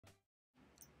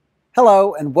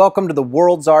Hello and welcome to the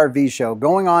World's RV Show,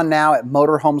 going on now at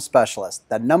Motorhome Specialist,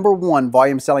 the #1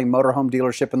 volume selling motorhome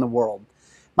dealership in the world.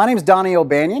 My name is Donnie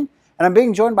O'Banion and I'm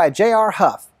being joined by J.R.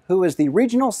 Huff, who is the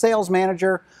Regional Sales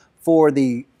Manager for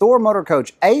the Thor Motor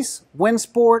Coach Ace,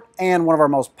 Windsport, and one of our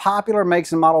most popular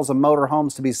makes and models of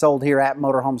motorhomes to be sold here at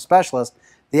Motorhome Specialist,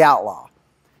 the Outlaw.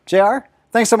 J.R.,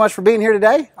 thanks so much for being here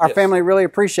today. Our family really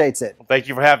appreciates it. Well, thank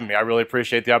you for having me. I really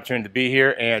appreciate the opportunity to be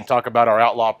here and talk about our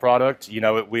Outlaw product. You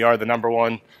know, we are the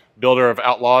 #1 builder of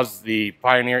Outlaws, the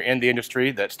pioneer in the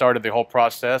industry that started the whole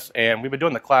process. And we've been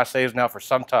doing the Class A's now for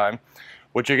some time.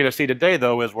 What you're going to see today,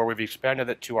 though, is where we've expanded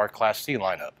it to our Class C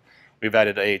lineup. We've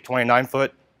added a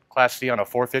 29-foot Class C on a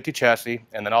 450 chassis,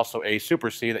 and then also a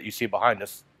Super C that you see behind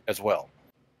us as well.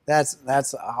 That's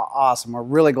awesome. We're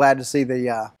really glad to see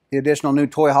the additional new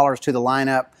toy haulers to the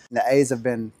lineup. The A's have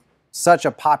been such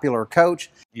a popular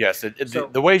coach. Yes,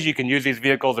 the ways you can use these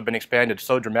vehicles have been expanded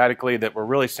so dramatically that we're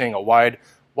really seeing a wide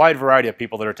variety of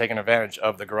people that are taking advantage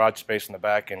of the garage space in the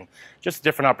back and just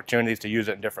different opportunities to use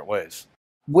it in different ways.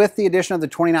 With the addition of the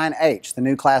 29H, the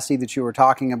new Class C that you were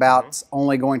talking about, it's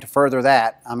only going to further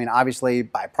that. I mean, obviously,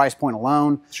 by price point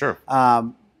alone, sure.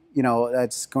 You know,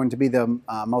 it's going to be the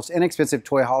most inexpensive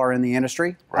toy hauler in the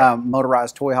industry, Right.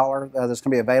 Motorized toy hauler that's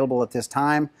going to be available at this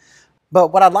time. But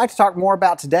what I'd like to talk more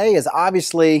about today is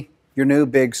obviously your new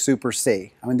big Super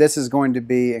C. I mean, this is going to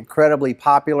be incredibly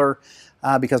popular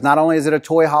because not only is it a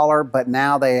toy hauler, but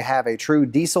now they have a true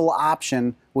diesel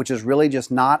option, which is really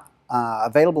just not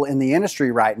available in the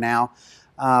industry right now,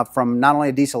 from not only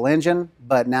a diesel engine,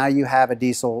 but now you have a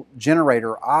diesel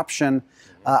generator option,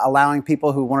 allowing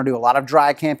people who want to do a lot of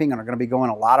dry camping and are going to be going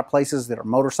a lot of places that are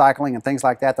motorcycling and things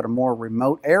like that that are more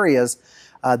remote areas.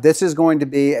 This is going to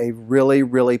be a really,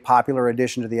 really popular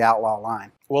addition to the Outlaw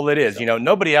line. Well, it is. You know,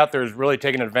 nobody out there is really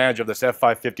taking advantage of this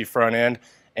F550 front end,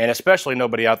 and especially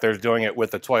nobody out there is doing it with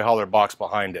the toy hauler box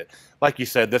behind it. Like you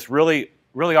said, this really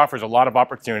offers a lot of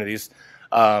opportunities.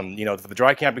 You know, for the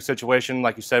dry camping situation,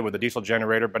 like you said, with the diesel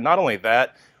generator. But not only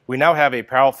that, we now have a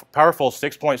powerful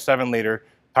 6.7-liter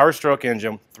power stroke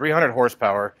engine, 300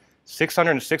 horsepower,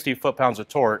 660 foot-pounds of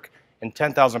torque, and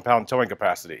 10,000-pound towing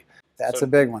capacity. That's a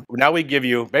big one. Now we give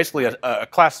you basically a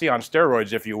Class C on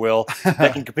steroids, if you will,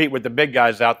 that can compete with the big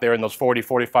guys out there in those 40,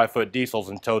 45-foot diesels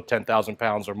and tow 10,000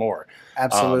 pounds or more.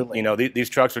 Absolutely. You know, these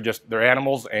trucks are just, they're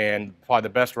animals, and probably the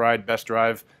best ride, best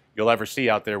drive you'll ever see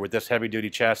out there with this heavy-duty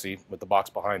chassis with the box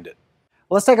behind it.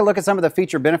 Well, let's take a look at some of the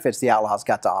feature benefits the Outlaw's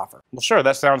got to offer. Well, sure,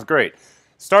 that sounds great.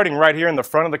 Starting right here in the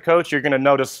front of the coach, you're going to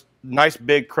notice nice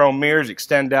big chrome mirrors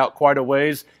extend out quite a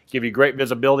ways, give you great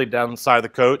visibility down the side of the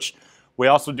coach. We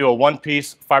also do a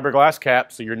one-piece fiberglass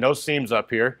cap, so your no seams up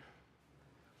here.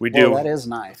 We do that is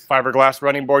nice. Fiberglass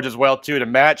running boards as well too to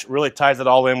match. Really ties it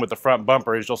all in with the front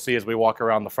bumper, as you'll see as we walk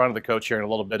around the front of the coach here in a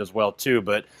little bit as well too.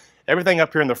 But everything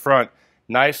up here in the front,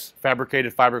 nice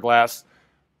fabricated fiberglass,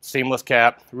 seamless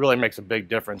cap, really makes a big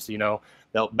difference. You know,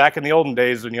 now, back in the olden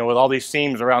days, you know, with all these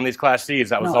seams around these Class C's,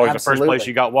 that was always the first place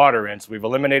you got water in. So we've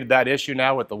eliminated that issue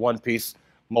now with the one-piece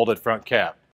molded front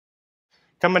cap.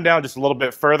 Coming down just a little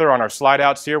bit further on our slide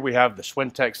outs here, we have the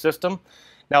Schwintek system.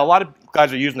 Now, a lot of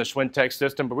guys are using the Schwintek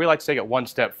system, but we like to take it one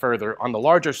step further. On the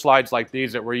larger slides like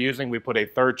these that we're using, we put a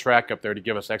third track up there to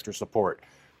give us extra support.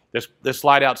 This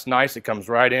slide out's nice. It comes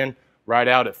right in, right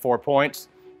out at 4 points,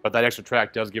 but that extra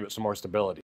track does give it some more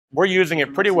stability. We're using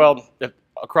it pretty well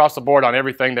across the board on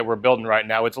everything that we're building right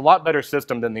now. It's a lot better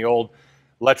system than the old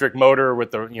electric motor with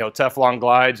the Teflon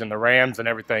glides and the rams and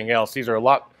everything else. These are a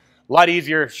lot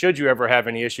easier, should you ever have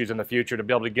any issues in the future, to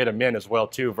be able to get them in as well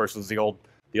too versus the old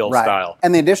style.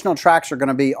 And the additional tracks are going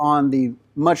to be on the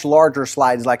much larger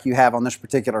slides like you have on this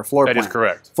particular floor plan. That is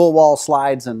correct. Full wall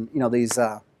slides and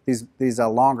these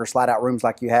longer slide out rooms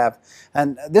like you have.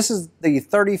 And this is the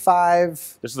 35.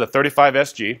 This is the 35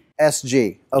 SG.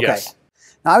 SG. Okay. Yes.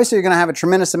 Now obviously you're going to have a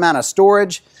tremendous amount of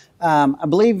storage. I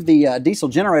believe the diesel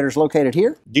generator is located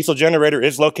here. Diesel generator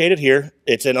is located here.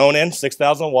 It's an own-end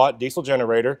 6,000 watt diesel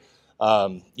generator.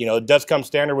 You know, it does come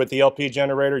standard with the LP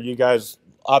generator. You guys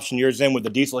option yours in with the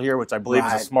diesel here, which I believe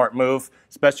is a smart move,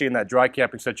 especially in that dry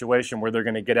camping situation where they're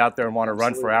going to get out there and want to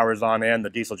run for hours on end. The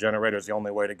diesel generator is the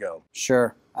only way to go.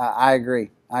 Sure. I agree.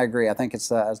 I think it's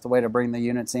the way to bring the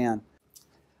units in.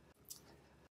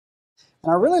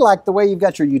 And I really like the way you've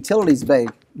got your utilities bay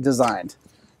designed.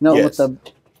 With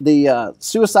the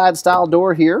suicide style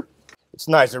door here. It's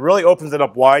nice. It really opens it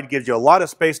up wide, gives you a lot of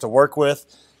space to work with.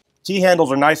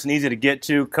 T-handles are nice and easy to get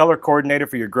to. Color coordinator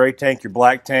for your gray tank, your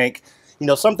black tank. You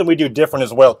know, something we do different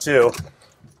as well too.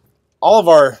 All of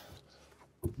our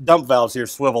dump valves here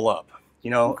swivel up.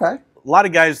 You know, okay. A lot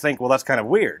of guys think, well, that's kind of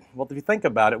weird. Well, if you think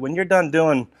about it, when you're done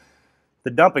doing the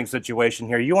dumping situation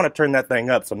here, you want to turn that thing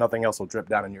up so nothing else will drip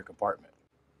down in your compartment.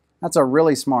 That's a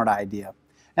really smart idea.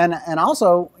 And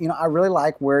also, you know, I really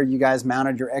like where you guys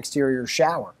mounted your exterior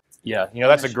shower. Yeah, you know,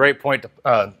 that's a great point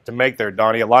to make there,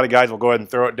 Donnie. A lot of guys will go ahead and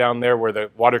throw it down there where the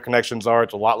water connections are.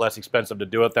 It's a lot less expensive to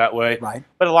do it that way, right?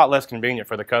 But a lot less convenient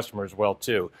for the customer as well,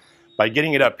 too. By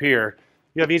getting it up here,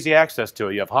 you have easy access to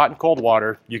it. You have hot and cold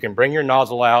water. You can bring your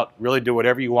nozzle out, really do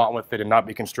whatever you want with it and not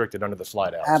be constricted under the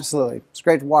slide outs. Absolutely. It's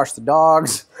great to wash the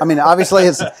dogs. I mean, obviously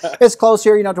it's close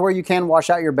here, you know, to where you can wash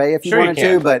out your bay if you wanted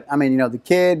to, but I mean, you know, the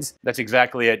kids. That's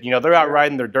exactly it. You know, they're out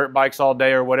riding their dirt bikes all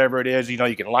day or whatever it is. You know,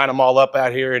 you can line them all up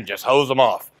out here and just hose them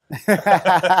off.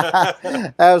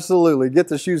 Absolutely. Get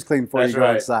the shoes clean before you go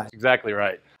outside. That's exactly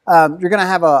right. You're going to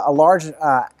have a large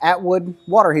Atwood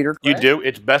water heater, correct? You do.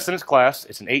 It's best in its class.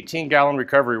 It's an 18-gallon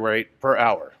recovery rate per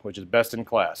hour, which is best in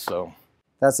class. So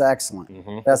that's excellent.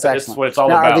 That's excellent. That's what it's all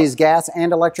now, about. Are these gas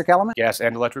and electric elements? Gas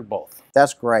and electric both.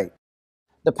 That's great.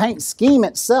 The paint scheme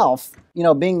itself, you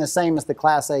know, being the same as the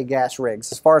Class A gas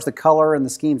rigs, as far as the color and the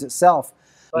schemes itself.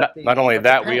 Not only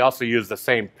that, we also use the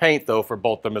same paint, though, for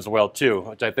both of them as well, too,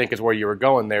 which I think is where you were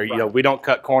going there. Right. You know, we don't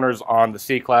cut corners on the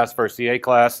C-Class versus the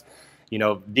A-Class. You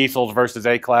know, diesels versus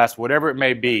A-Class, whatever it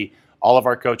may be, all of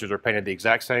our coaches are painted the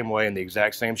exact same way in the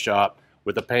exact same shop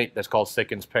with a paint that's called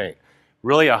Sickens paint.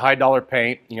 Really a high-dollar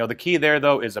paint. You know, the key there,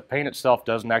 though, is the paint itself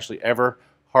doesn't actually ever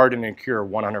harden and cure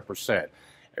 100%.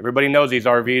 Everybody knows these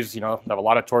RVs, you know, have a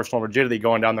lot of torsional rigidity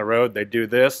going down the road. They do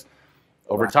this.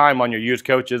 Over time on your used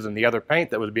coaches and the other paint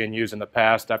that was being used in the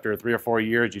past, after 3 or 4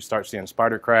 years, you start seeing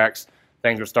spider cracks.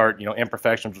 Things will start, you know,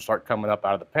 imperfections will start coming up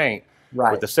out of the paint.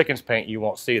 Right. With the Sickens paint, you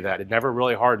won't see that. It never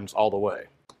really hardens all the way.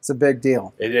 It's a big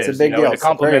deal. It is. It's a big deal. It's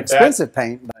a very expensive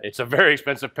paint. But it's a very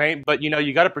expensive paint, but you know,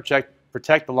 you got to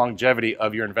protect the longevity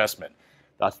of your investment.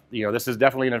 You know, this is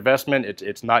definitely an investment.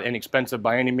 It's not inexpensive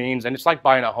by any means, and it's like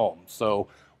buying a home. So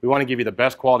we want to give you the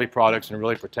best quality products and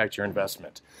really protect your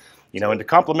investment. You know, and to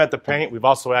complement the paint, we've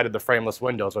also added the frameless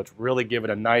windows, which really give it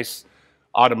a nice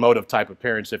automotive type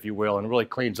appearance, if you will, and really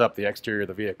cleans up the exterior of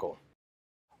the vehicle.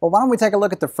 Well, why don't we take a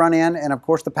look at the front end and, of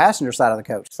course, the passenger side of the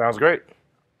coach. Sounds great.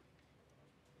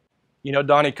 You know,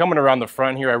 Donnie, coming around the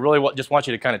front here, I really just want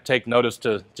you to kind of take notice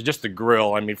to just the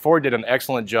grille. I mean, Ford did an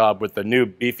excellent job with the new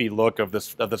beefy look of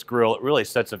this grille. It really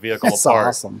sets the vehicle apart. That's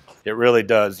awesome. It really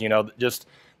does. You know, just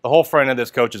the whole front end of this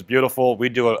coach is beautiful. We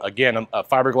do, again, a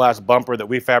fiberglass bumper that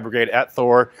we fabricate at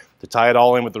Thor to tie it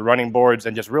all in with the running boards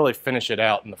and just really finish it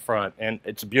out in the front. And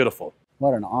it's beautiful.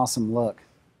 What an awesome look.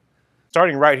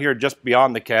 Starting right here just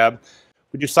beyond the cab,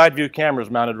 we do side view cameras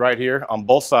mounted right here on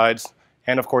both sides,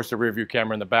 and of course the rear view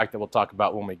camera in the back that we'll talk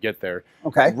about when we get there.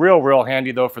 Okay. Real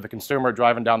handy though for the consumer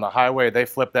driving down the highway. They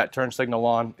flip that turn signal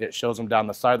on, it shows them down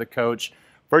the side of the coach,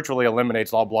 virtually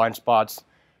eliminates all blind spots.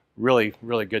 Really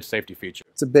good safety feature.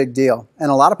 It's a big deal.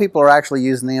 And a lot of people are actually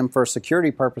using them for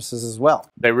security purposes as well.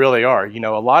 They really are. You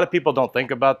know, a lot of people don't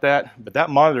think about that, but that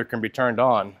monitor can be turned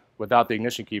on without the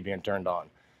ignition key being turned on.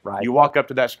 Right. You walk up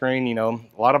to that screen, you know,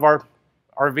 a lot of our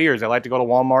RVers, they like to go to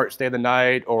Walmart, stay the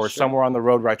night, or somewhere on the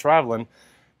road right traveling.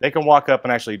 They can walk up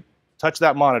and actually touch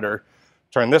that monitor,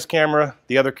 turn this camera,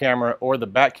 the other camera, or the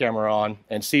back camera on,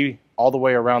 and see all the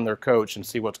way around their coach and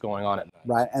see what's going on at night.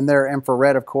 Right, and they're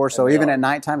infrared, of course, so even at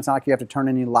nighttime, it's not like you have to turn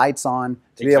any lights on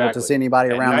to be able to see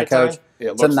anybody around the coach.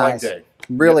 It looks like day.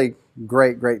 Really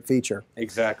great feature.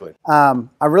 Exactly.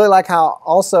 I really like how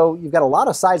also you've got a lot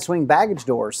of side swing baggage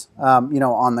doors, you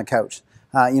know, on the coach.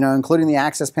 You know, including the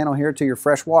access panel here to your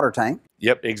fresh water tank.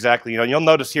 Yep, exactly. You know, you'll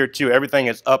notice here too, everything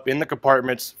is up in the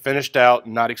compartments, finished out,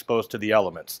 not exposed to the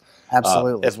elements.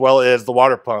 Absolutely. As well as the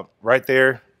water pump right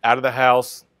there, out of the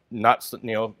house, not,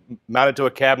 you know, mounted to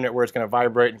a cabinet where it's going to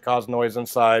vibrate and cause noise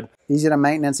inside. Easy to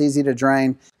maintenance, easy to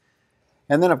drain.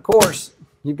 And then, of course,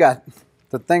 you've got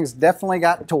the thing's definitely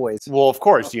got toys. Well, of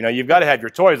course, you know, you've got to have your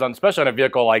toys on, especially on a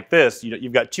vehicle like this. You know,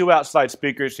 you've got 2 outside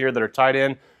speakers here that are tied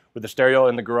in with the stereo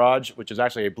in the garage, which is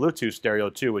actually a Bluetooth stereo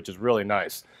too, which is really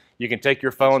nice. You can take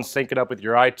your phone, sync it up with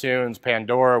your iTunes,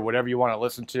 Pandora, whatever you want to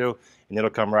listen to, and it'll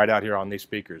come right out here on these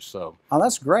speakers. So, oh,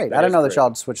 that's great. I didn't know that y'all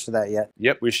had switched to that yet.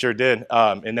 Yep, we sure did.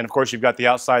 And then, of course, you've got the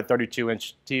outside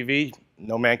 32-inch TV.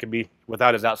 No man can be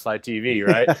without his outside TV,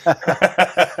 right?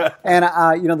 And,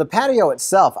 you know, the patio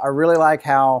itself, I really like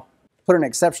how put an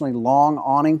exceptionally long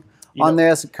awning on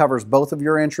this. It covers both of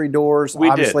your entry doors,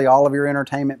 obviously all of your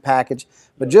entertainment package,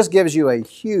 but just gives you a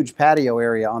huge patio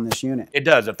area on this unit. It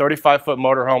does. A 35-foot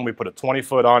motorhome, we put a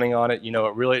 20-foot awning on it. You know,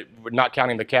 it really, we're not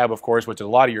counting the cab, of course, which is a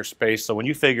lot of your space. So when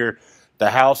you figure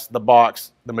the house, the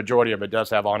box, the majority of it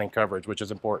does have awning coverage, which is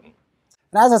important.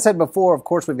 And as I said before, of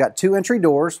course, we've got 2 entry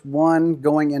doors, one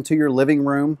going into your living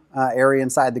room area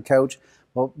inside the coach,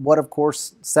 Well, what of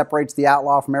course separates the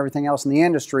Outlaw from everything else in the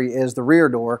industry is the rear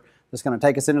door that's going to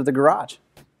take us into the garage.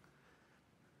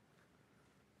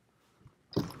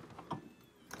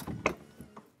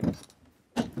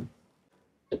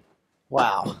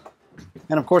 Wow.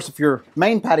 And of course, if your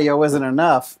main patio isn't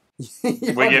enough, we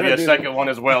give you a second one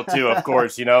as well too, of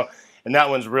course, you know. And that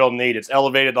one's real neat. It's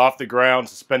elevated off the ground,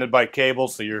 suspended by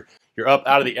cables, so you're up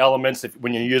out of the elements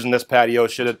when you're using this patio.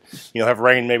 Should it, have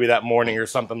rained maybe that morning or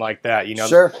something like that,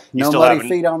 Sure. No muddy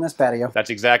feet on this patio. That's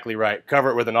exactly right.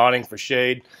 Cover it with an awning for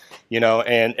shade, and you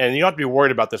don't have to be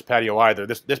worried about this patio either.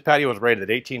 This patio is rated at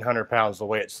 1,800 pounds the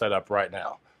way it's set up right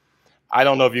now. I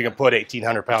don't know if you can put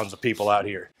 1,800 pounds of people out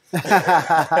here.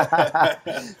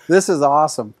 This is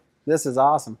awesome. This is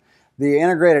awesome. The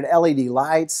integrated LED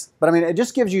lights, but I mean, it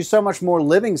just gives you so much more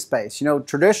living space.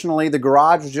 Traditionally the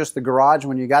garage was just the garage.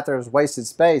 When you got there, it was wasted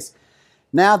space.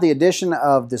 Now the addition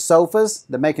of the sofas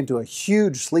that make into a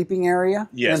huge sleeping area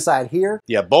inside here.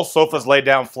 Yeah, both sofas lay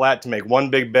down flat to make one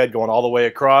big bed going all the way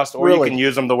across, or you can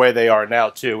use them the way they are now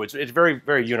too. It's very,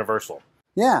 very universal.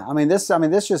 Yeah, I mean this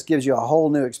just gives you a whole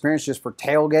new experience just for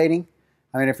tailgating.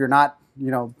 I mean, if you're not,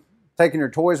 taking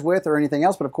your toys with or anything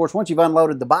else, but of course, once you've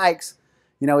unloaded the bikes,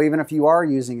 even if you are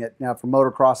using it for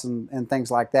motocross and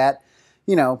things like that,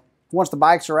 once the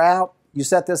bikes are out, you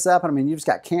set this up, and I mean, you just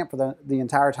got camp for the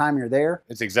entire time you're there.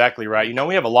 It's exactly right.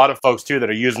 We have a lot of folks too that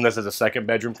are using this as a second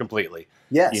bedroom completely.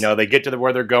 Yes. They get to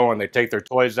where they're going, they take their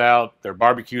toys out, their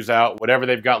barbecues out, whatever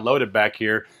they've got loaded back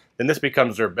here, then this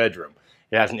becomes their bedroom.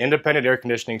 It has an independent air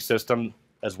conditioning system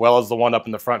as well as the one up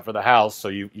in the front for the house, so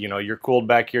you're cooled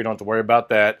back here. You don't have to worry about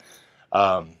that.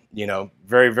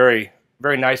 Very, very,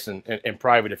 very nice and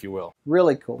private, if you will.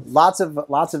 Really cool. Lots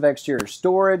of exterior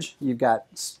storage. You've got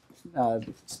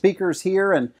speakers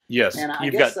here, and yes,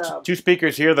 you've got two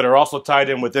speakers here that are also tied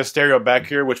in with this stereo back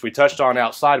here, which we touched on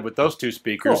outside with those two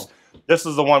speakers. Cool. This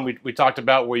is the one we talked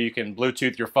about where you can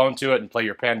Bluetooth your phone to it and play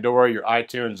your Pandora, your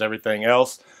iTunes, everything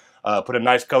else. Put a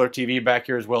nice color TV back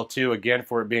here as well too, again,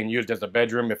 for it being used as a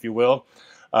bedroom, if you will.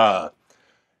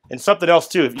 And something else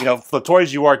too, for the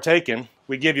toys you are taking,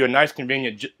 we give you a nice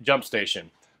convenient jump station.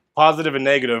 Positive and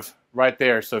negative right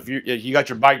there. So if you got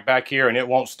your bike back here and it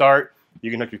won't start,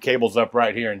 you can hook your cables up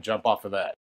right here and jump off of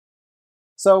that.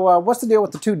 So what's the deal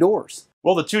with the two doors?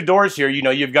 Well, the two doors here,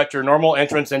 you've got your normal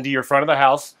entrance into your front of the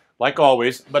house, like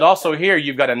always, but also here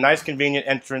you've got a nice convenient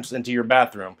entrance into your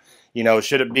bathroom.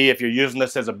 Should it be if you're using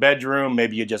this as a bedroom,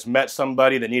 maybe you just met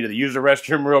somebody that needed to use the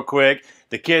restroom real quick,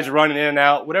 the kids running in and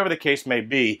out, whatever the case may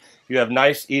be, you have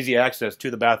nice, easy access to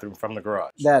the bathroom from the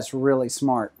garage. That's really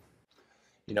smart.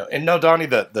 And no, Donnie,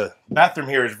 the bathroom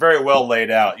here is very well laid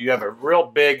out. You have a real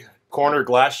big corner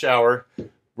glass shower,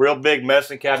 real big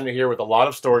medicine cabinet here with a lot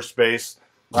of storage space.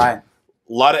 Right.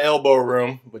 A lot of elbow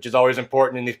room, which is always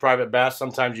important in these private baths.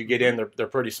 Sometimes you get in, they're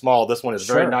pretty small. This one is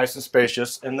very nice and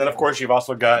spacious. And then, of course, you've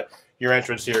also got your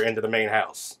entrance here into the main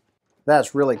house.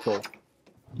 That's really cool.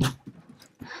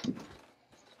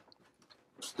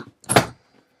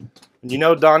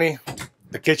 Donnie,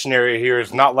 the kitchen area here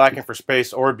is not lacking for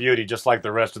space or beauty, just like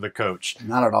the rest of the coach.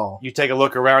 Not at all. You take a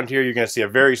look around here, you're going to see a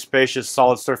very spacious,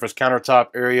 solid surface countertop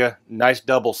area, nice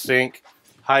double sink,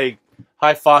 high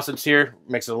faucets here.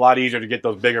 Makes it a lot easier to get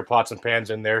those bigger pots and pans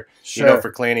in there,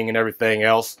 for cleaning and everything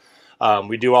else.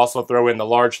 We do also throw in the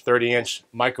large 30-inch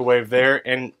microwave there,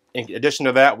 and in addition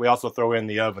to that, we also throw in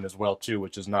the oven as well too,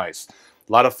 which is nice.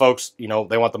 A lot of folks, they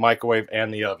want the microwave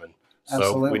and the oven.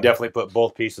 So we definitely put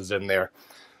both pieces in there.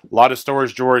 A lot of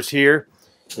storage drawers here.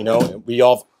 We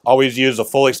always use a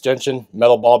full extension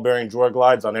metal ball bearing drawer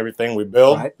glides on everything we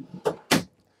build. Right.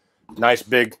 Nice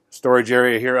big storage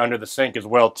area here under the sink as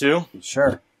well too.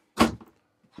 Sure.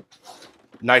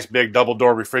 Nice big double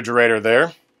door refrigerator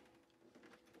there.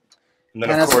 And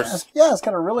then of course, it's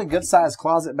got a really good sized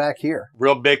closet back here.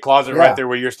 Real big closet right there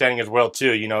where you're standing as well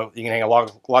too. You can hang a lot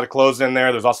of clothes in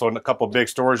there. There's also a couple big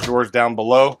storage drawers down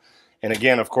below. And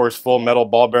again, of course, full metal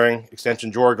ball bearing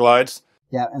extension drawer glides.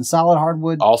 Yeah, and solid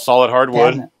hardwood. All solid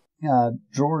hardwood.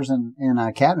 Drawers and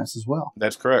cabinets as well.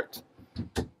 That's correct.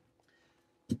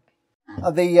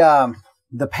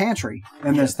 The pantry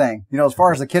in this thing, as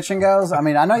far as the kitchen goes, I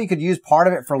mean, I know you could use part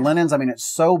of it for linens. I mean, it's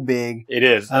so big. It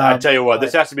is. I tell you what,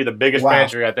 this has to be the biggest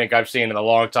pantry I think I've seen in a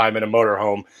long time in a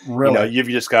motorhome. Really?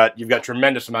 You've got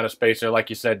tremendous amount of space there, like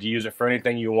you said, to use it for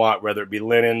anything you want, whether it be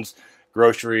linens,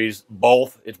 groceries,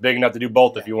 both. It's big enough to do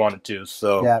both if you wanted to.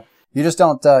 So yeah. You just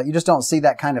don't see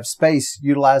that kind of space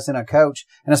utilized in a coach,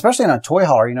 and especially in a toy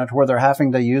hauler, to where they're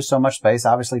having to use so much space,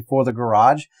 obviously for the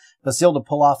garage, but still to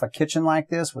pull off a kitchen like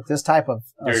this with this type of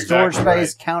storage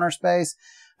space, counter space,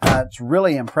 it's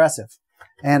really impressive.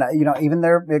 And you know, even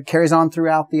there, it carries on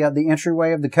throughout the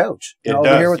entryway of the coach. It over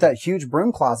does. here with that huge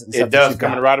broom closet. And stuff It that does. you've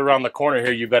Coming got. right around the corner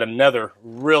here, you've got another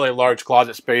really large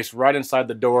closet space right inside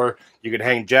the door. You could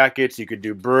hang jackets. You could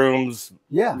do brooms.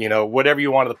 Yeah. You know, whatever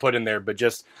you wanted to put in there, but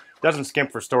just doesn't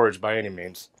skimp for storage by any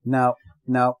means. No,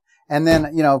 no. And then,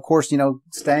 you know, of course, you know,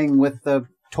 staying with the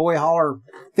toy hauler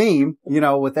theme, you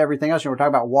know, with everything else, you know, we're talking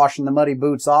about washing the muddy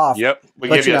boots off. Yep. We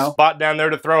But, give you you a know, spot down there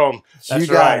to throw them. That's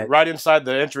you got right. it. Right inside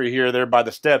the entry here, there by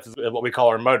the steps, is what we call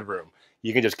our mud room.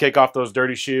 You can just kick off those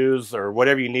dirty shoes or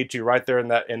whatever you need to right there in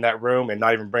that room and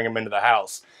not even bring them into the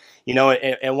house. You know,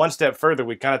 and one step further,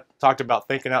 we kind of talked about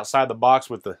thinking outside the box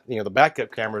with the, you know, the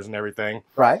backup cameras and everything.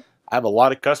 Right. I have a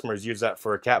lot of customers use that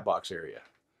for a cat box area.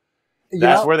 You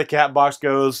That's know, where the cat box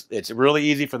goes. It's really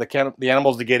easy for the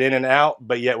animals to get in and out,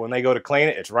 but yet when they go to clean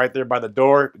it, it's right there by the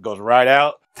door. It goes right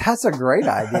out. that's a great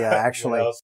idea, actually.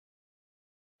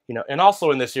 You know, and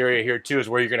also in this area here too is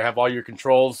where you're going to have all your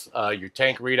controls, your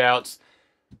tank readouts,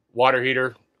 water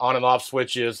heater, on and off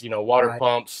switches, you know, water Right.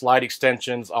 pumps, slide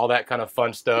extensions, all that kind of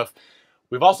fun stuff.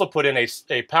 We've also put in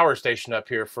a power station up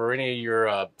here for any of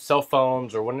your cell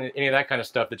phones or any of that kind of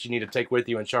stuff that you need to take with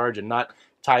you and charge and not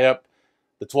tie up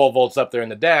the 12 volts up there in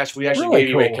the dash. We actually Really gave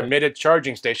you a cool. committed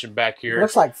charging station back It here.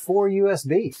 looks like 4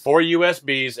 USBs. 4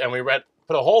 USBs, and we put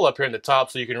a hole up here in the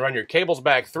top so you can run your cables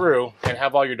back through and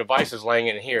have all your devices laying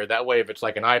in here. That way, if it's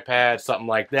like an iPad, something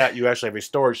like that, you actually have a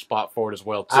storage spot for it as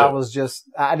well, too.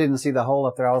 I didn't see the hole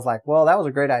up there. I was like, well, that was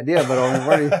a great idea, but I mean,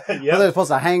 where Yep. were they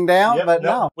supposed to hang down? Yep, But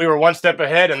no, we were one step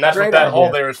ahead, and that's Great what that idea.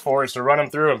 hole there is for, is to run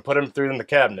them through and put them through in the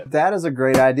cabinet. that is a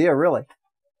great idea, really.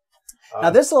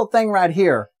 Now, this little thing right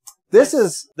here, this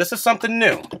is something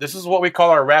new. This is what we call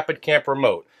our Rapid Camp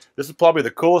Remote. This is probably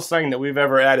the coolest thing that we've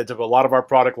ever added to a lot of our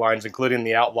product lines, including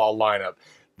the Outlaw lineup.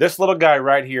 This little guy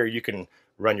right here, you can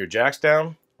run your jacks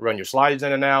down, run your slides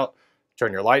in and out,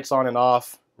 turn your lights on and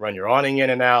off, run your awning in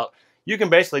and out. You can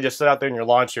basically just sit out there in your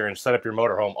lawn chair and set up your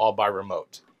motorhome all by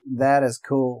remote. that is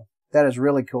cool. That is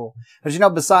really cool. Because, you know,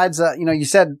 besides, you know, you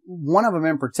said one of them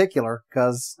in particular,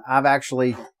 because I've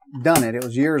actually done it. It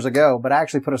was years ago, but I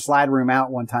actually put a slide room out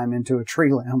one time into a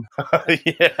tree limb.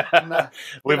 Yeah,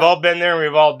 we've all been there and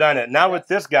we've all done it. Now with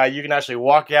this guy, you can actually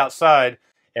walk outside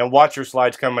and watch your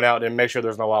slides coming out and make sure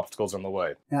there's no obstacles in the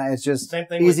way. Yeah, it's just Same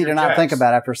thing with easy your to not jacks. think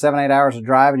about. After 7-8 hours of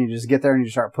driving, you just get there and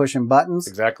you start pushing buttons.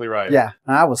 Exactly right. Yeah,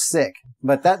 and I was sick.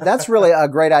 But that's really a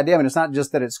great idea. I mean, it's not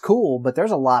just that it's cool, but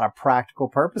there's a lot of practical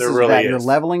purposes. There really that is. You're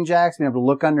leveling jacks, being able to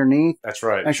look underneath, That's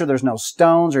right. make sure there's no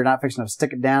stones, or you're not fixing to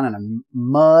stick it down in a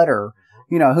mud or,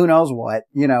 you know, who knows what.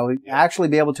 You know, actually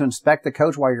be able to inspect the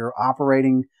coach while you're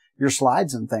operating your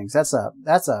slides and things. That's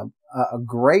a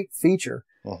great feature.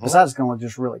 Besides, it's going to look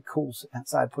just really cool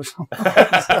outside pushing.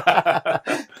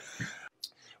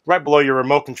 Right below your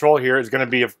remote control here is going to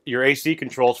be your AC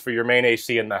controls for your main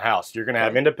AC in the house. You're going to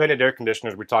have independent air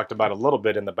conditioners we talked about a little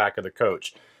bit in the back of the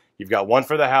coach. You've got one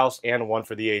for the house and one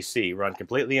for the AC. Run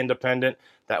completely independent.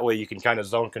 That way you can kind of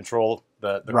zone control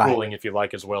the Right. cooling if you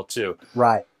like as well too.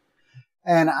 Right.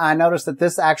 And I noticed that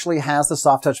this actually has the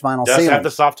soft touch vinyl Does ceiling. have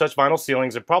the soft touch vinyl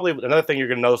ceilings. And probably another thing you're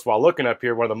going to notice while looking up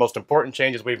here, one of the most important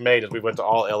changes we've made is we went to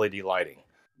all LED lighting.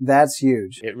 That's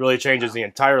huge. It really changes the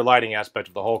entire lighting aspect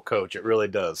of the whole coach. It really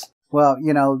does. Well,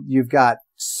 you know, you've got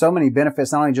so many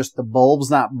benefits, not only just the bulbs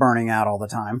not burning out all the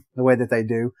time, the way that they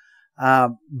do,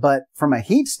 but from a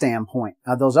heat standpoint,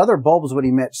 those other bulbs would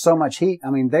emit so much heat.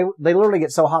 I mean, they literally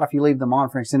get so hot if you leave them on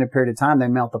for an extended period of time, they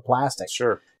melt the plastic.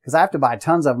 Sure. Because I have to buy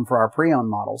tons of them for our pre-owned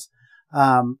models.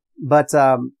 But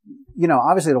you know,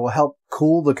 obviously it will help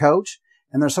cool the coach,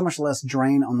 and there's so much less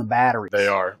drain on the batteries. They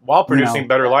are, while producing know.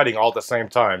 better lighting all at the same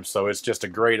time. So it's just a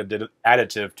great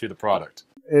additive to the product.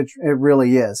 It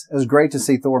really is. It was great to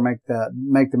see Thor make the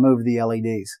move to the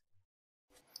LEDs.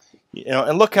 You know,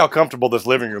 and look how comfortable this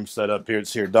living room setup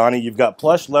is here, Donnie. You've got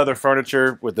plush leather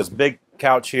furniture with this big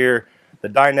couch here, the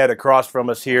dinette across from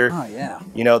us here. Oh yeah.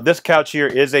 You know, this couch here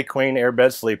is a queen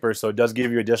airbed sleeper, so it does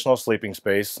give you additional sleeping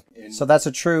space. So that's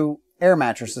a true air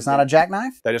mattress. It's not a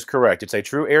jackknife? That is correct. It's a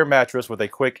true air mattress with a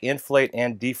quick inflate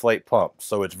and deflate pump.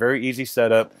 So it's very easy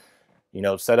setup. You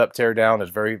know, setup, tear down is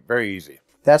very, very easy.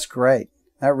 That's great.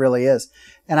 That really is.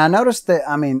 And I noticed that,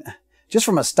 I mean, just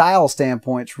from a style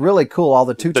standpoint, it's really cool. All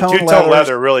the two-tone The two-tone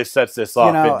leather really sets this off.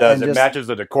 You know, it does. and It just- matches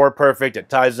the decor perfect. It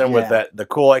ties in with the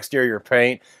cool exterior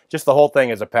paint. Just the whole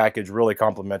thing as a package really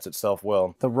complements itself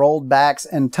well. the rolled backs,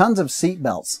 and tons of seat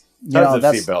belts. Tons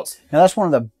of seat belts. Now that's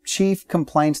one of the chief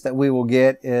complaints that we will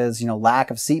get is, you know, lack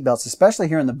of seat belts, especially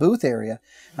here in the booth area.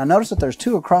 I noticed that there's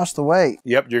 2 across the way.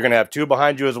 Yep, you're going to have 2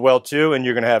 behind you as well, too, and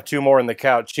you're going to have 2 more in the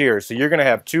couch here. So you're going to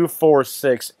have 2, 4,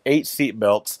 6, 8 seat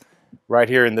belts right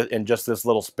here in just this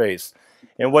little space.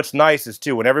 And what's nice is,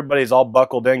 too, when everybody's all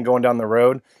buckled in going down the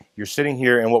road, you're sitting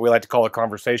here in what we like to call a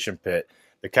conversation pit.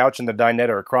 The couch and the dinette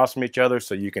are across from each other,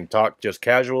 so you can talk just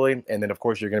casually. And then, of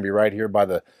course, you're going to be right here by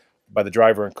the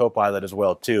driver and co-pilot as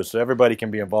well, too. So everybody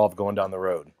can be involved going down the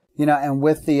road. You know, and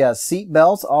with the seat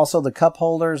belts, also the cup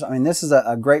holders, I mean, this is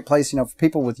a great place, you know, for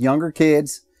people with younger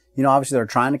kids. You know, obviously they're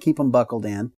trying to keep them buckled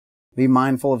in. Be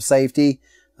mindful of safety.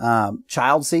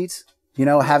 Child seats, you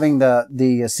know, having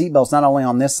the seat belts not only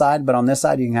on this side, but on this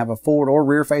side you can have a forward or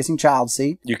rear facing child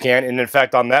seat. You can, and in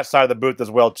fact on that side of the booth as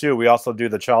well too, we also do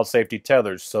the child safety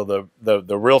tethers. So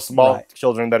the real small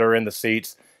children that are in the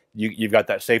seats, you've got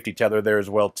that safety tether there as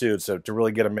well too. So to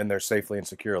really get them in there safely and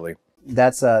securely.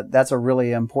 That's a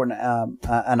really important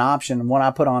an option. One I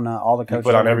put on all the coaches.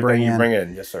 You put on everything you bring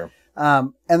in, yes sir.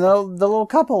 And the little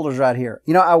cup holders right here.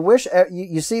 You know, I wish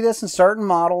you see this in certain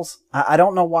models. I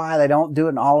don't know why they don't do it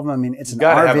in all of them. I mean, it's an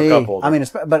RV. Have a cup holder. I mean,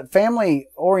 but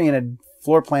family-oriented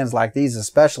floor plans like these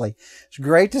especially, it's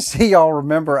great to see y'all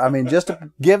remember. I mean, just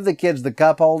to give the kids the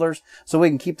cup holders so we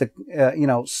can keep the, you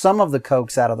know, some of the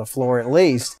Cokes out of the floor at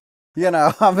least. You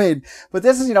know, I mean, but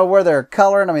this is, you know, where they're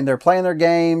coloring. I mean, they're playing their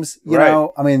games. You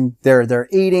know, I mean, they're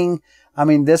eating. I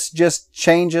mean, this just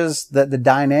changes the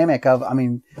dynamic of, I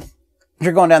mean, if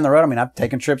you're going down the road, I mean, I've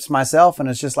taken trips myself and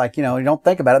it's just like, you know, you don't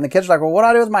think about it. And the kids are like, well, what do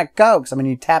I do with my Cokes? I mean,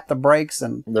 you tap the brakes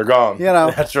and they're gone. You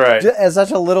know, that's right. As such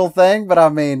a little thing. But I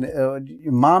mean,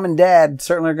 mom and dad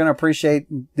certainly are going to appreciate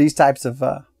these types of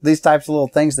little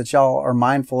things that y'all are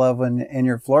mindful of in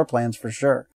your floor plans for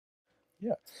sure.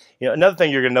 Yeah. You know, another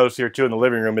thing you're going to notice here too in the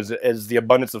living room is the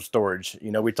abundance of storage. You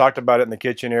know, we talked about it in the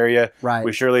kitchen area. Right.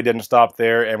 We surely didn't stop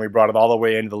there, and we brought it all the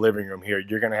way into the living room here.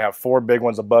 You're going to have 4 big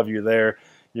ones above you there.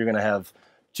 You're going to have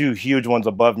 2 huge ones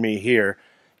above me here.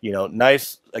 You know,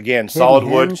 nice, again, solid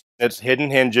wood. It's hidden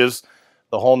hinges,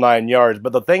 the whole 9 yards.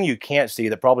 But the thing you can't see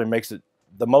that probably makes it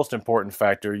the most important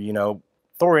factor, you know,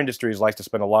 Thor Industries likes to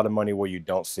spend a lot of money where you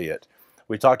don't see it.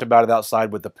 We talked about it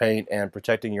outside with the paint and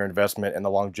protecting your investment and the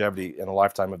longevity and the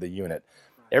lifetime of the unit.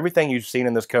 Everything you've seen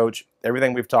in this coach,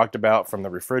 everything we've talked about, from the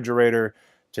refrigerator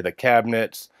to the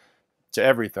cabinets to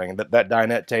everything, that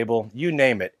dinette table, you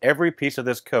name it, every piece of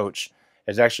this coach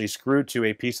is actually screwed to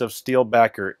a piece of steel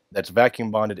backer that's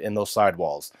vacuum bonded in those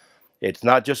sidewalls. It's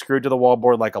not just screwed to the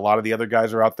wallboard like a lot of the other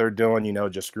guys are out there doing, you know,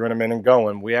 just screwing them in and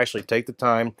going. We actually take the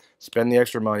time, spend the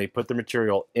extra money, put the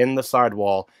material in the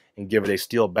sidewall, and give it a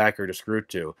steel backer to screw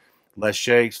to. Less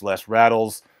shakes, less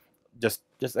rattles, just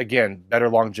again, better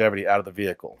longevity out of the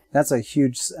vehicle. That's a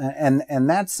huge, and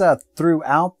that's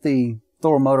throughout the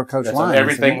Thor Motor Coach That's line. On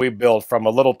everything we build, from a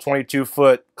little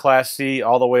 22-foot Class C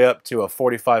all the way up to a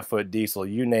 45-foot diesel,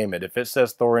 you name it. If it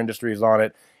says Thor Industries on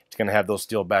it, it's going to have those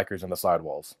steel backers in the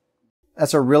sidewalls.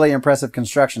 That's a really impressive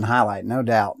construction highlight, no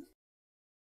doubt.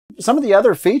 Some of the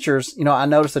other features, you know, I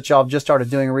noticed that y'all have just started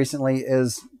doing recently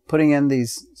is putting in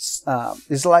these,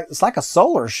 it's like a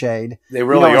solar shade. They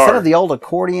really are. Instead of the old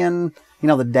accordion, you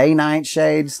know, the day-night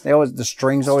shades, the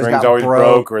strings always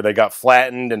broke, or they got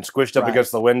flattened and squished up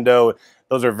against the window.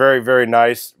 Those are very, very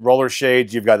nice roller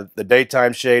shades. You've got the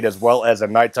daytime shade as well as a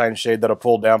nighttime shade that'll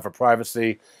pull down for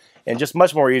privacy, and just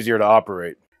much more easier to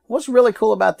operate. What's really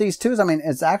cool about these too is, I mean,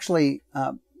 it's actually,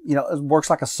 you know, it works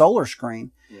like a solar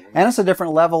screen, and it's a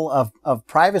different level of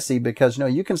privacy because, you know,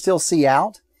 you can still see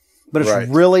out, but it's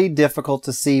really difficult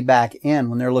to see back in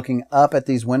when they're looking up at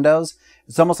these windows.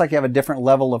 It's almost like you have a different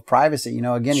level of privacy. You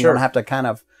know, again, you don't have to kind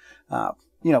of,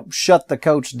 you know, shut the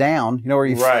coach down, you know, where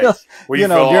you feel, you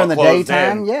know, during the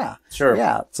daytime. Yeah. Sure.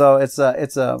 Yeah. So it's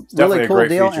a really cool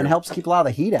deal and helps keep a lot of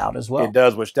the heat out as well. It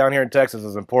does, which down here in Texas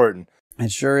is important.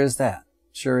 It sure is that.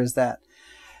 Sure is that.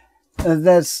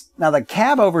 Now the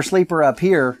cab oversleeper up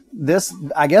here, this,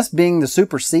 I guess being the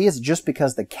Super C, is just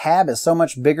because the cab is so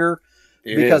much bigger.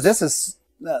 This is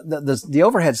the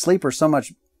overhead sleeper is so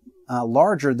much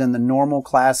larger than the normal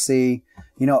Class C,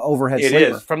 you know, overhead sleeper.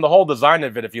 It is. From the whole design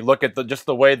of it, if you look at just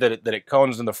the way that it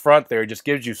cones in the front there, it just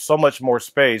gives you so much more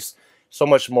space, so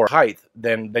much more height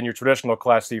than your traditional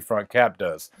Class C front cab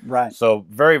does. Right. So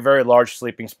very, very large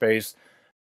sleeping space.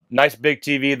 Nice big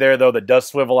TV there, though, that does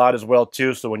swivel out as well,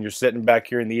 too. So when you're sitting back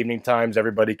here in the evening times,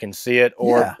 everybody can see it,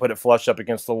 or put it flush up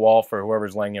against the wall for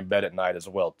whoever's laying in bed at night as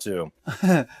well, too.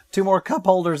 2 more cup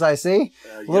holders, I see.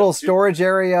 Little storage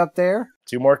area up there.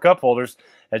 2 more cup holders.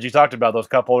 As you talked about, those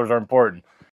cup holders are important.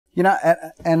 You know,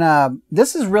 and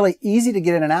this is really easy to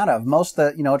get in and out of. Most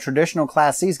of the, you know, traditional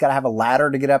Class C's got to have a ladder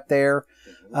to get up there.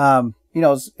 You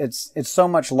know, it's so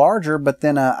much larger, but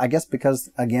then I guess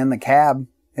because, again, the cab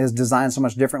is designed so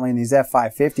much differently in these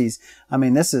F550s. I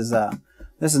mean, this is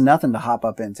nothing to hop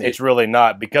up into. It's really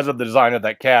not. Because of the design of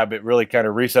that cab, it really kind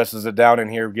of recesses it down in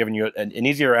here, giving you an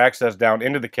easier access down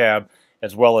into the cab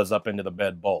as well as up into the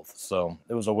bed both. So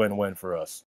it was a win-win for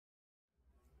us.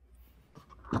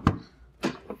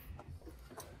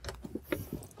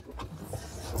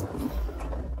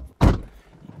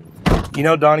 You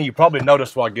know, Donnie, you probably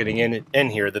noticed while getting in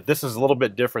here that this is a little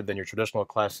bit different than your traditional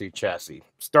Class C chassis.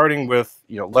 Starting with,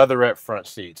 leatherette front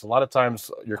seats. A lot of times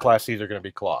your Class Cs are going to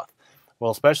be cloth.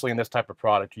 Well, especially in this type of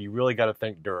product, you really got to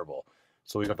think durable.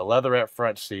 So we've got the leatherette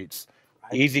front seats,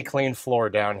 easy clean floor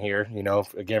down here,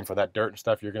 again, for that dirt and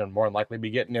stuff you're going to more than likely be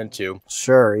getting into.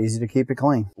 Sure, easy to keep it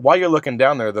clean. While you're looking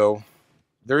down there, though,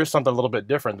 there is something a little bit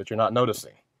different that you're not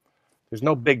noticing. There's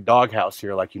no big doghouse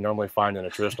here like you normally find in a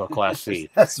traditional Class C.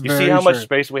 That's you very see how true. much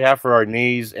space we have for our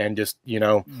knees and just,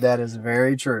 That is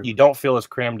very true. You don't feel as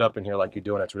crammed up in here like you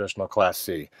do in a traditional Class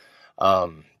C.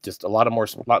 Just a lot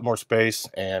more space,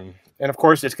 and of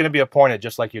course it's going to be appointed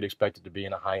just like you'd expect it to be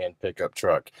in a high-end pickup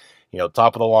truck.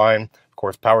 Top of the line, of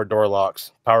course, power door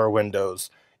locks, power windows,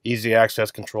 easy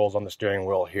access controls on the steering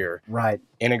wheel here. Right.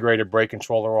 Integrated brake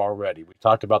controller already. We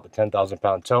talked about the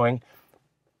 10,000-pound towing.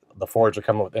 The Fords are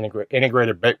coming with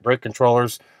integrated brake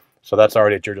controllers, so that's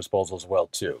already at your disposal as well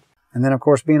too. And then, of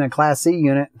course, being a Class C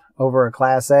unit over a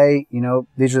Class A,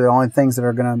 these are the only things that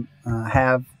are going to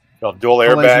have You'll have dual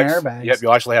airbags. Yep,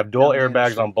 you'll actually have dual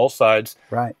airbags on both sides.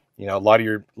 Right. A lot of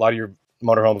your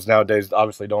motorhomes nowadays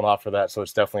obviously don't offer that, so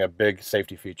it's definitely a big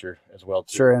safety feature as well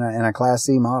too. Sure, in a Class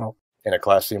C model. In a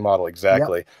Class C model,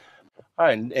 exactly. Yep. All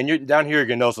right, and you're down here, you're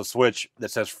going to notice a switch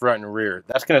that says front and rear.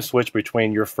 That's going to switch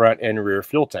between your front and rear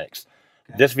fuel tanks.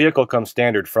 Okay. This vehicle comes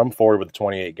standard from Ford with a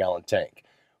 28-gallon tank.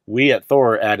 We at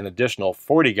Thor add an additional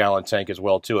 40-gallon tank as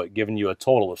well to it, giving you a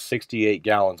total of 68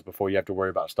 gallons before you have to worry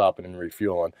about stopping and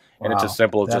refueling. Wow. And it's as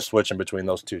simple as just switching between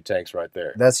those two tanks right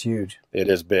there. That's huge. It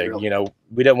is big. Really?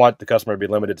 We didn't want the customer to be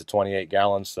limited to 28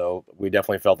 gallons, so we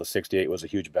definitely felt the 68 was a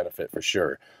huge benefit for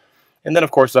sure. And then,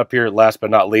 of course, up here, last but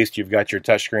not least, you've got your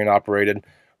touchscreen operated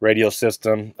radio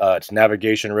system. It's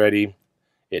navigation ready.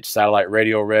 It's satellite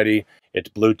radio ready. It's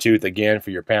Bluetooth, again, for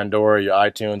your Pandora, your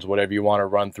iTunes, whatever you want to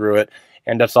run through it.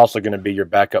 And that's also going to be your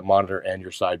backup monitor and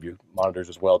your side view monitors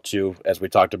as well, too, as we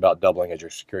talked about doubling as your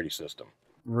security system.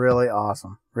 Really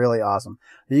awesome. Really awesome.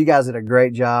 You guys did a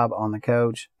great job on the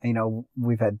coach.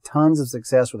 We've had tons of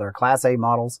success with our Class A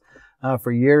models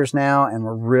for years now, and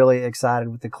we're really excited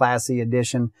with the Class C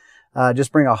edition.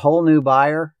 Just bring a whole new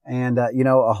buyer and,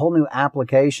 a whole new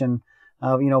application,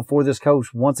 for this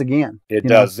coach once again. It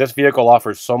does. This vehicle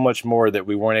offers so much more that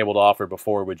we weren't able to offer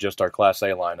before with just our Class A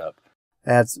lineup.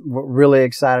 We're really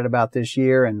excited about this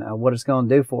year and what it's going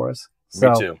to do for us. Me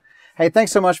too. Hey,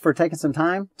 thanks so much for taking some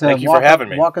time to Thank you for having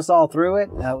me. Walk us all through it.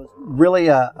 Really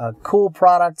a cool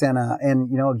product, and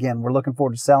again, we're looking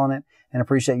forward to selling it and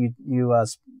appreciate you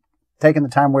taking the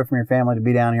time away from your family to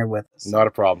be down here with us. Not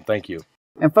a problem. Thank you.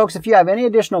 And folks, if you have any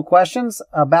additional questions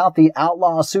about the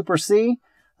Outlaw Super C,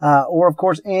 or of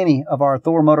course any of our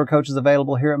Thor motor coaches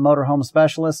available here at Motorhome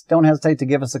Specialists, don't hesitate to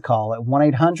give us a call at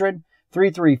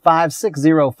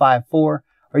 1-800-335-6054, or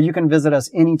you can visit us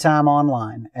anytime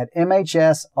online at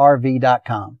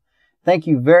mhsrv.com. Thank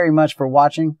you very much for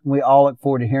watching. We all look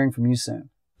forward to hearing from you soon.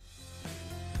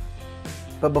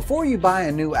 But before you buy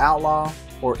a new Outlaw,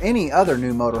 or any other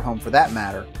new motorhome for that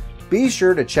matter, be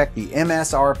sure to check the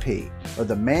MSRP, or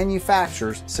the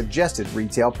manufacturer's suggested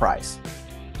retail price.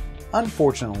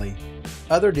 Unfortunately,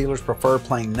 other dealers prefer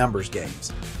playing numbers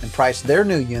games and price their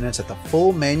new units at the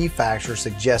full manufacturer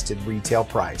suggested retail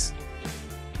price.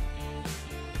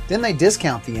 Then they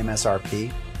discount the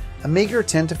MSRP a meager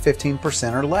 10 to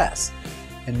 15% or less,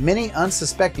 and many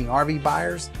unsuspecting RV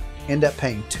buyers end up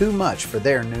paying too much for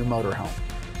their new motorhome.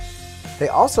 They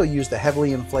also use the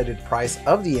heavily inflated price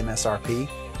of the MSRP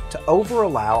to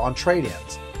over-allow on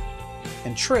trade-ins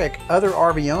and trick other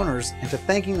RV owners into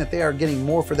thinking that they are getting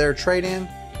more for their trade-in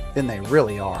than they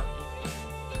really are.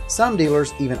 Some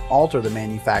dealers even alter the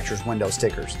manufacturer's window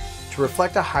stickers to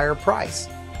reflect a higher price,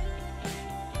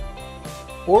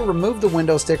 or remove the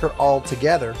window sticker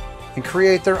altogether and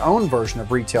create their own version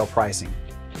of retail pricing,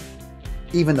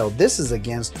 even though this is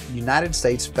against United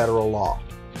States federal law.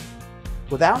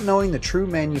 Without knowing the true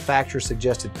manufacturer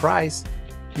suggested price,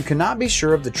 you cannot be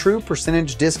sure of the true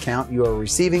percentage discount you are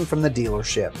receiving from the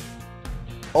dealership.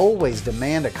 Always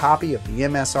demand a copy of the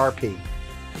MSRP,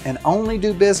 and only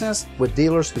do business with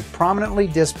dealers who prominently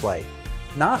display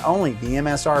not only the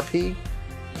MSRP,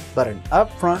 but an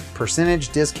upfront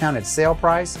percentage discounted sale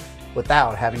price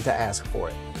without having to ask for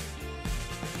it.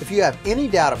 If you have any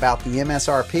doubt about the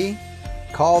MSRP,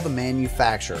 call the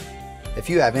manufacturer. If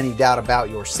you have any doubt about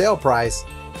your sale price,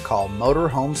 call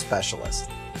Motorhome Specialist.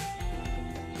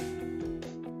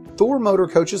 Thor Motor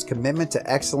Coach's commitment to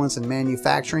excellence in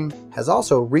manufacturing has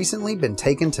also recently been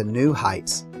taken to new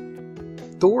heights.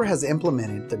 Thor has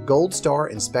implemented the Gold Star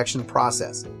inspection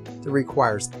process that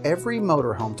requires every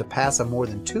motorhome to pass a more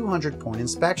than 200-point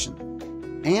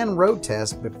inspection and road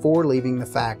test before leaving the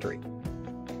factory.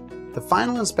 The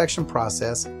final inspection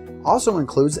process also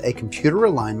includes a computer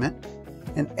alignment,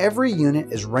 and every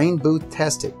unit is rain booth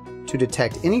tested to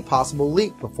detect any possible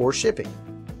leak before shipping.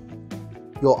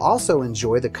 You'll also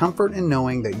enjoy the comfort in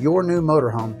knowing that your new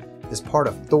motorhome is part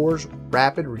of Thor's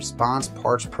Rapid Response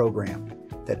Parts program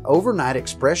that overnight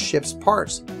express ships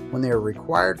parts when they are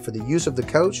required for the use of the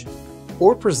coach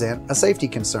or present a safety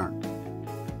concern.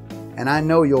 And I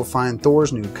know you'll find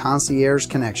Thor's new Concierge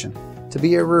Connection to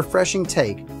be a refreshing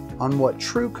take on what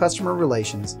true customer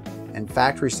relations and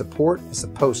factory support is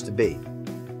supposed to be.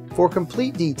 For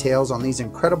complete details on these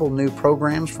incredible new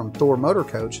programs from Thor Motor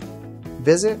Coach,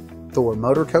 visit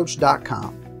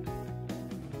thormotorcoach.com.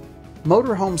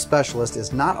 Motorhome Specialist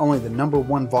is not only the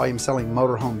 #1 volume-selling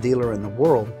motorhome dealer in the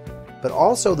world, but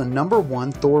also the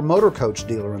 #1 Thor Motor Coach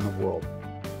dealer in the world,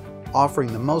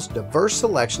 offering the most diverse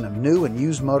selection of new and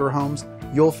used motorhomes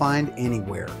you'll find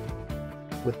anywhere,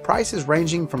 with prices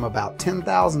ranging from about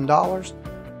 $10,000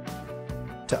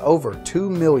 to over $2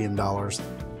 million,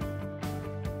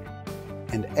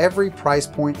 and every price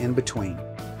point in between.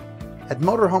 At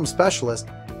Motorhome Specialist,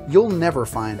 you'll never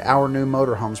find our new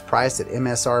motorhomes priced at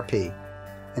MSRP.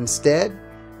 Instead,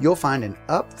 you'll find an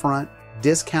upfront,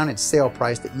 discounted sale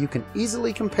price that you can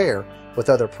easily compare with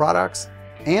other products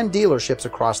and dealerships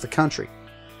across the country.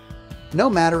 No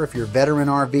matter if you're veteran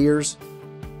RVers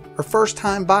or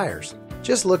first-time buyers,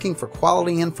 just looking for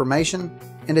quality information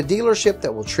and a dealership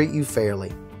that will treat you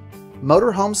fairly,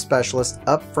 Motorhome Specialist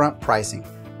upfront pricing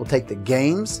will take the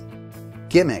games,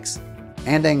 gimmicks,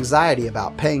 and anxiety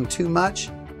about paying too much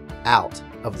out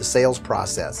of the sales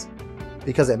process.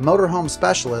 Because at Motorhome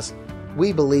Specialist,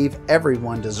 we believe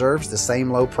everyone deserves the same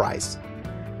low price.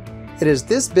 It is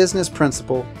this business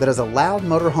principle that has allowed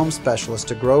Motorhome Specialist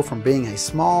to grow from being a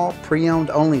small,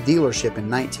 pre-owned only dealership in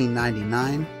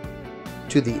 1999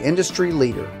 to the industry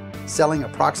leader, selling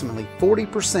approximately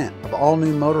 40% of all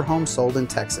new motorhomes sold in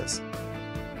Texas.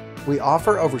 We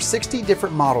offer over 60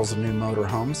 different models of new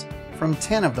motorhomes from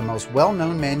 10 of the most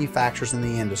well-known manufacturers in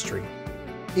the industry.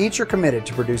 Each are committed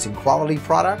to producing quality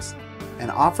products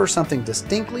and offer something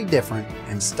distinctly different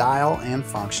in style and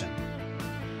function.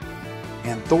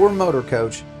 And Thor Motor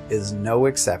Coach is no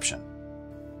exception.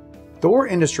 Thor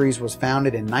Industries was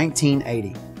founded in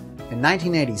 1980. In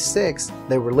 1986,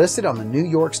 they were listed on the New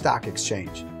York Stock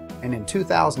Exchange, and in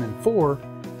 2004,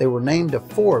 they were named to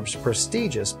Forbes'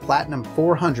 prestigious Platinum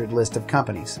 400 list of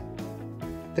companies.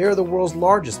 They are the world's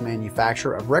largest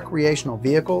manufacturer of recreational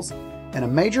vehicles and a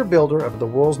major builder of the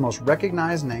world's most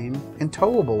recognized name in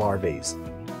towable RVs.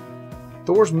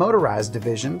 Thor's motorized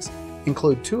divisions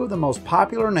include two of the most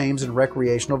popular names in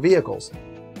recreational vehicles,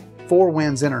 Four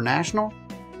Winds International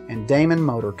and Damon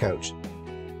Motor Coach.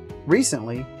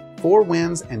 Recently, Four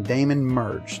Winds and Damon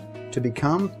merged to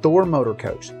become Thor Motor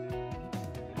Coach,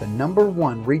 the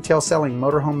 #1 retail selling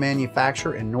motorhome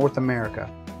manufacturer in North America,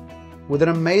 with an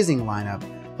amazing lineup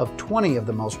of 20 of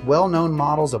the most well-known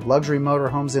models of luxury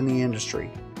motorhomes in the industry,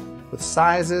 with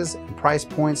sizes and price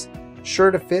points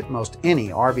sure to fit most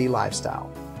any RV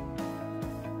lifestyle.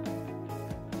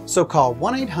 So call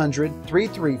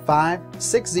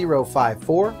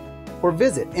 1-800-335-6054 or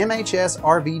visit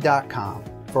mhsrv.com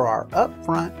for our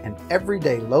upfront and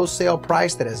everyday low sale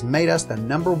price that has made us the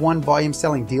 #1 volume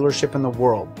selling dealership in the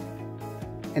world.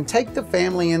 And take the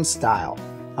family in style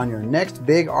on your next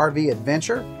big RV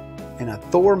adventure in a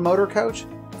Thor Motor Coach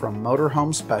from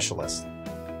Motorhome Specialist.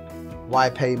 Why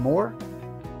pay more?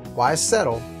 Why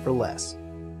settle for less?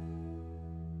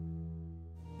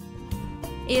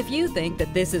 If you think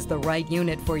that this is the right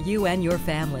unit for you and your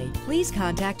family, please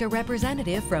contact a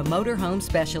representative from Motorhome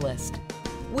Specialist.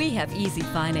 We have easy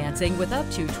financing with up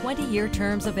to 20-year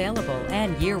terms available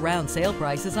and year-round sale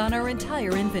prices on our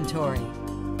entire inventory.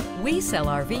 We sell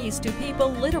RVs to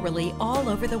people literally all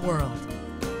over the world.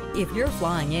 If you're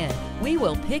flying in, we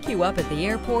will pick you up at the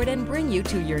airport and bring you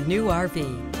to your new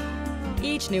RV.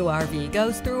 Each new RV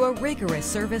goes through a rigorous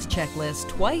service checklist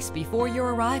twice before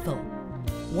your arrival.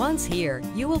 Once here,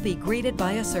 you will be greeted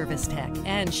by a service tech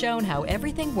and shown how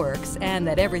everything works and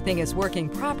that everything is working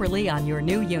properly on your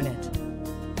new unit.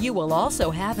 You will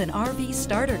also have an RV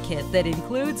starter kit that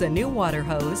includes a new water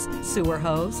hose, sewer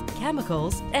hose,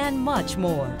 chemicals, and much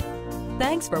more.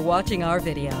 Thanks for watching our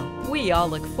video. We all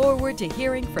look forward to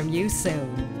hearing from you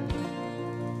soon.